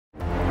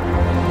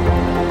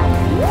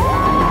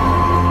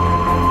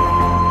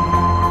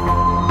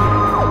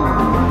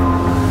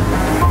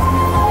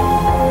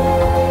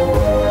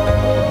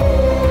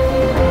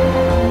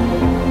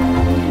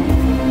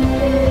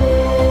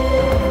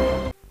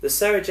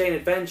Sarah Jane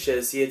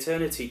Adventures The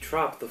Eternity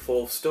Trap, the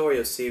fourth story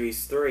of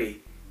Series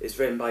 3, is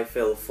written by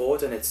Phil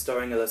Ford and it's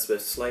starring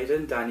Elizabeth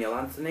Sladen, Daniel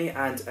Anthony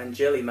and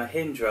Anjali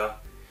Mahindra.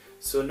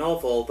 So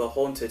novel The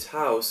Haunted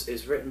House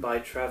is written by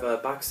Trevor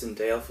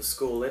Baxendale for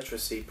school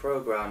literacy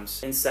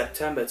programs in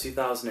September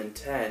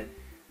 2010,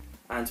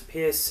 and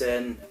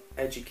Pearson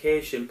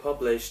Education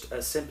published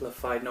a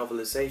simplified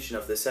novelization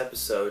of this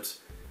episode.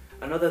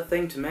 Another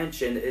thing to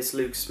mention is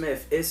Luke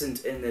Smith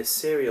isn't in this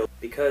serial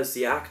because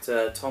the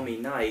actor Tommy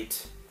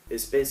Knight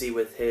is busy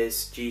with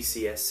his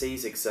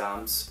GCSEs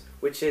exams,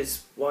 which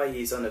is why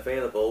he's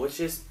unavailable,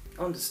 which is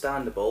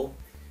understandable.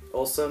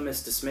 Also,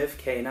 Mr.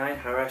 Smith, K9,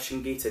 Harish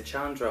and Geeta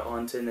Chandra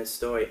aren't in this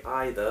story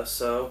either,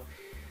 so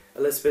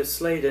Elizabeth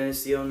Sladen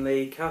is the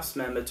only cast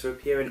member to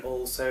appear in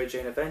all Sarah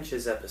Jane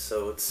Adventures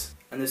episodes.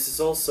 And this is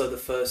also the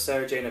first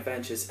Sarah Jane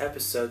Adventures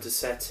episode to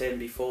set in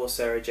before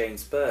Sarah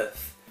Jane's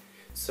birth.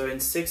 So in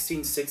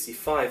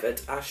 1665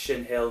 at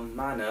Ashton Hill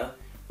Manor,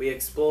 we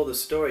explore the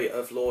story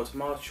of Lord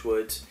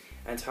Marchwood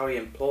and how he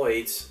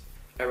employed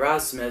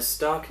Erasmus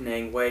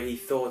darkening where he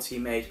thought he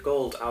made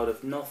gold out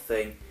of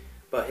nothing.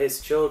 But his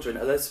children,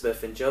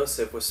 Elizabeth and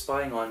Joseph, were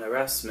spying on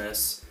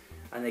Erasmus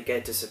and they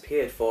get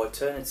disappeared for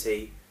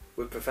eternity,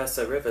 with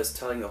Professor Rivers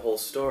telling the whole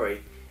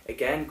story.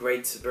 Again,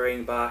 great to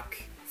bring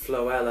back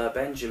Floella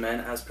Benjamin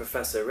as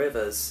Professor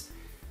Rivers.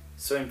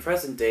 So in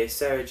present day,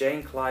 Sarah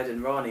Jane, Clyde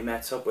and Ronnie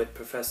met up with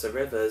Professor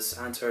Rivers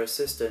and her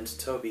assistant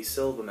Toby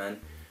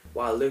Silverman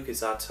while Luke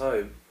is at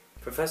home.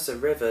 Professor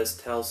Rivers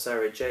tells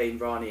Sarah Jane,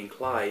 Ronnie and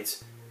Clyde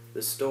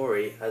the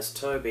story as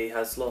Toby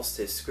has lost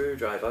his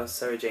screwdriver.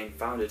 Sarah Jane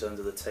found it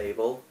under the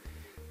table,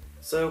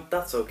 so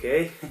that's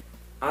okay.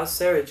 As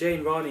Sarah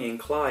Jane, Ronnie and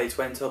Clyde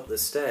went up the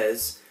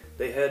stairs,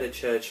 they heard a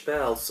church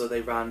bell, so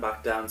they ran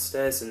back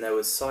downstairs and there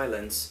was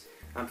silence,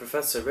 and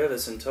Professor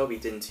Rivers and Toby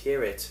didn't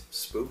hear it.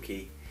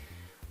 Spooky.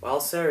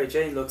 While Sarah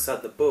Jane looks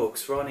at the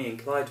books, Ronnie and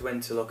Clyde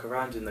went to look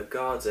around in the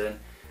garden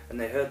and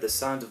they heard the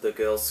sound of the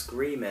girl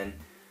screaming,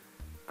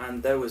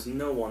 and there was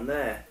no one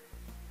there.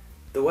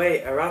 The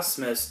way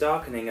Erasmus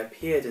darkening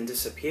appeared and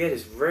disappeared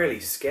is really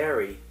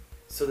scary.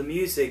 So the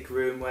music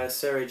room where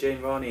Sarah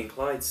Jane, Ronnie and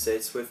Clyde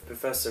sits with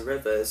Professor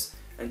Rivers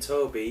and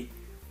Toby,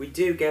 we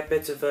do get a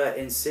bit of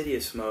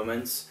insidious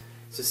moments.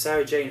 So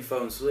Sarah Jane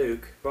phones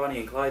Luke, Ronnie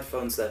and Clyde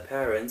phones their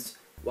parents.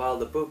 While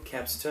the book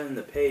kept turning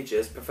the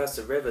pages,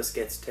 Professor Rivers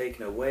gets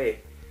taken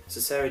away. So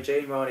Sarah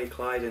Jane, Ronnie,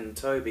 Clyde and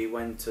Toby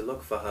went to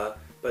look for her,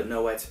 but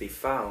nowhere to be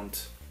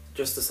found.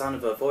 Just the sound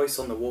of her voice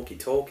on the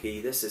walkie-talkie.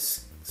 This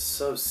is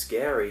so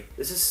scary.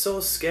 This is so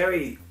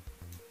scary.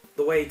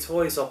 The way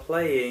toys are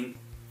playing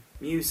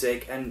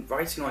music and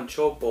writing on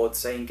chalkboard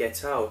saying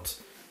 "Get out"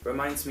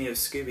 reminds me of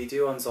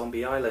Scooby-Doo on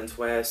Zombie Island,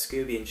 where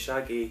Scooby and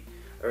Shaggy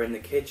are in the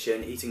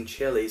kitchen eating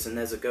chilies and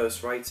there's a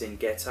ghost writing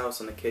 "Get out"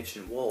 on the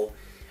kitchen wall,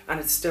 and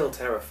it's still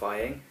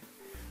terrifying.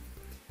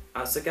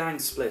 As the gang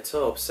split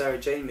up, Sarah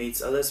Jane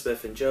meets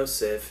Elizabeth and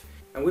Joseph,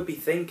 and we'd be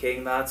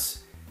thinking that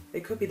they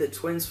could be the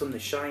twins from The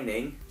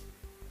Shining.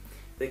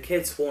 The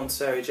kids want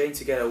Sarah Jane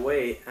to get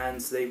away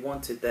and they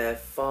wanted their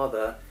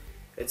father.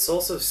 It's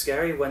also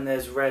scary when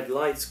there's red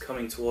lights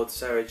coming towards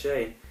Sarah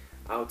Jane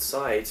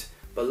outside,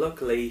 but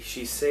luckily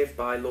she's saved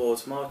by Lord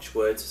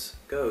Marchwood's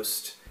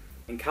ghost.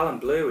 And Callum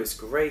Blue is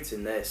great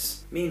in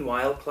this.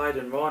 Meanwhile, Clyde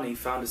and Ronnie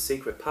found a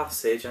secret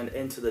passage and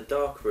into the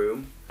dark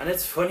room. And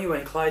it's funny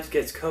when Clyde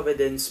gets covered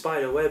in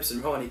spider webs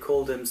and Ronnie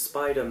called him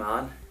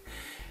Spider-Man.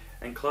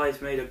 And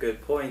Clyde made a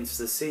good point.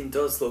 The scene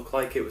does look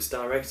like it was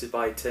directed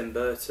by Tim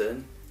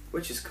Burton,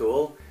 which is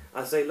cool.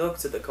 As they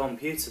looked at the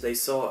computer, they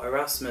saw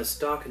Erasmus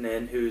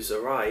darkening who's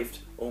arrived.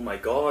 Oh my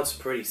god,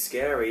 pretty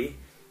scary.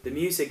 The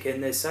music in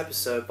this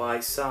episode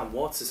by Sam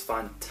Watts is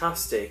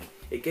fantastic.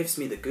 It gives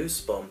me the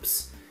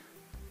goosebumps.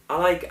 I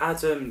like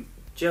Adam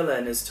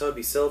Gillen as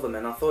Toby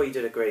Silverman. I thought he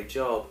did a great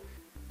job.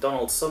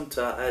 Donald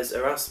Sumter as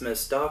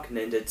Erasmus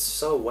darkening did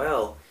so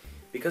well,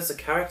 because the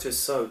character is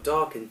so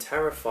dark and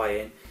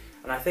terrifying,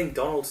 and I think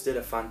Donald did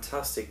a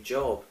fantastic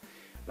job.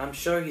 And I'm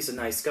sure he's a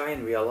nice guy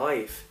in real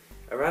life.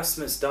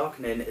 Erasmus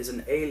darkening is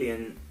an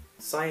alien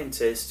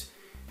scientist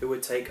who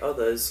would take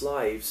others'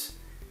 lives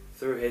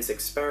through his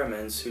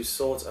experiments, who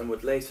sought and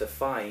would later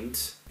find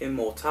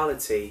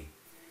immortality.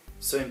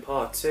 So in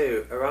part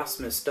 2,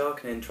 Erasmus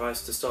darkening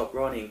tries to stop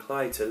Ronnie and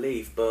Clyde to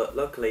leave, but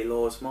luckily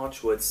Lord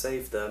Marchwood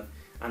saved them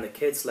and the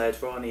kids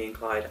led Ronnie and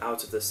Clyde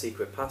out of the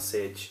secret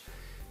passage.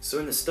 So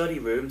in the study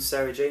room,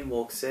 Sarah Jane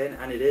walks in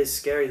and it is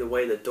scary the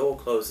way the door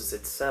closes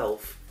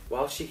itself.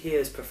 While she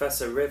hears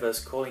Professor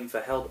Rivers calling for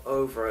help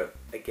over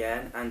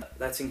again and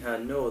letting her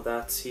know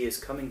that he is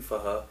coming for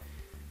her,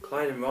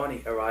 Clyde and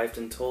Ronnie arrived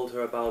and told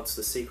her about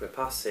the secret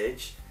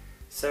passage.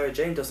 Sarah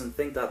Jane doesn't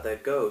think that they're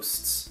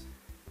ghosts,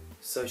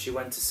 so she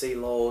went to see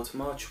Lord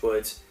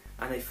Marchwood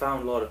and they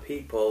found a lot of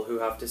people who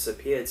have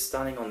disappeared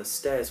standing on the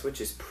stairs,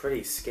 which is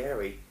pretty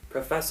scary.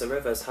 Professor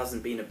Rivers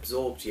hasn't been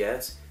absorbed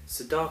yet,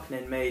 so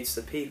darkening made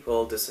the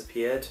people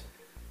disappeared.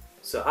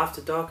 So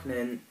after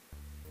darkening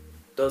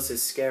does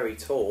his scary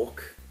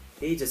talk,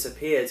 he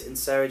disappeared and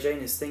Sarah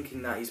Jane is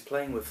thinking that he's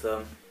playing with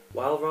them.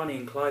 While Ronnie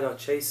and Clyde are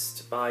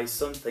chased by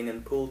something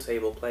and the pool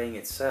table playing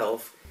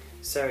itself,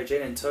 Sarah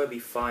Jane and Toby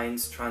find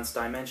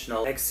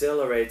transdimensional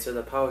accelerator,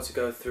 the power to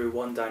go through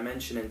one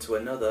dimension into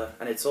another,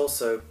 and it's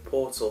also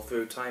portal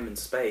through time and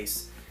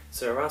space.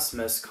 So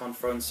Erasmus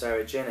confronts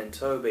Sarah Jane and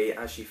Toby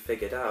as she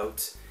figured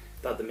out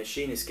that the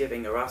machine is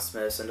giving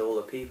Erasmus and all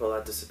the people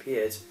that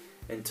disappeared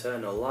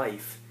eternal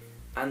life.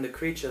 And the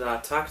creature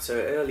that attacked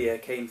her earlier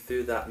came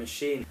through that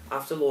machine.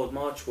 After Lord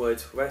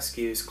Marchwood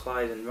rescues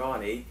Clyde and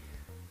Ronnie,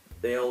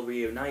 they all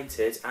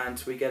reunited,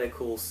 and we get a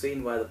cool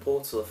scene where the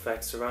portal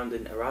effect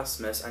surrounded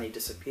Erasmus and he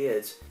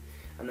disappeared.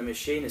 And the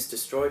machine is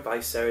destroyed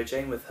by Sarah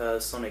Jane with her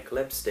sonic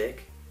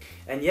lipstick.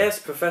 And yes,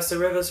 Professor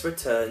Rivers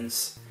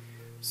returns.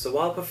 So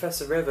while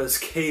Professor Rivers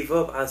gave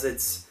up as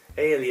it's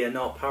alien,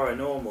 not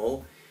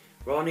paranormal,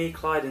 Ronnie,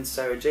 Clyde and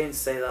Sarah Jane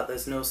say that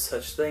there's no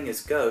such thing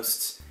as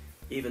ghosts,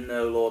 even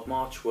though Lord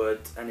Marchwood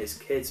and his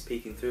kids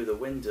peeking through the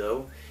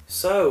window.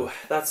 So,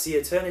 that's the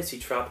Eternity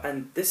Trap,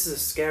 and this is a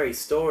scary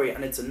story,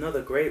 and it's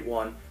another great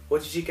one.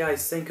 What did you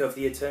guys think of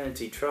the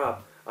Eternity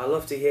Trap? I'd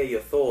love to hear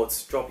your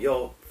thoughts. Drop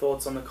your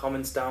thoughts on the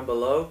comments down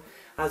below.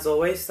 As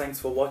always, thanks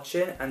for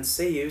watching, and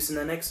see yous in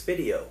the next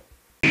video.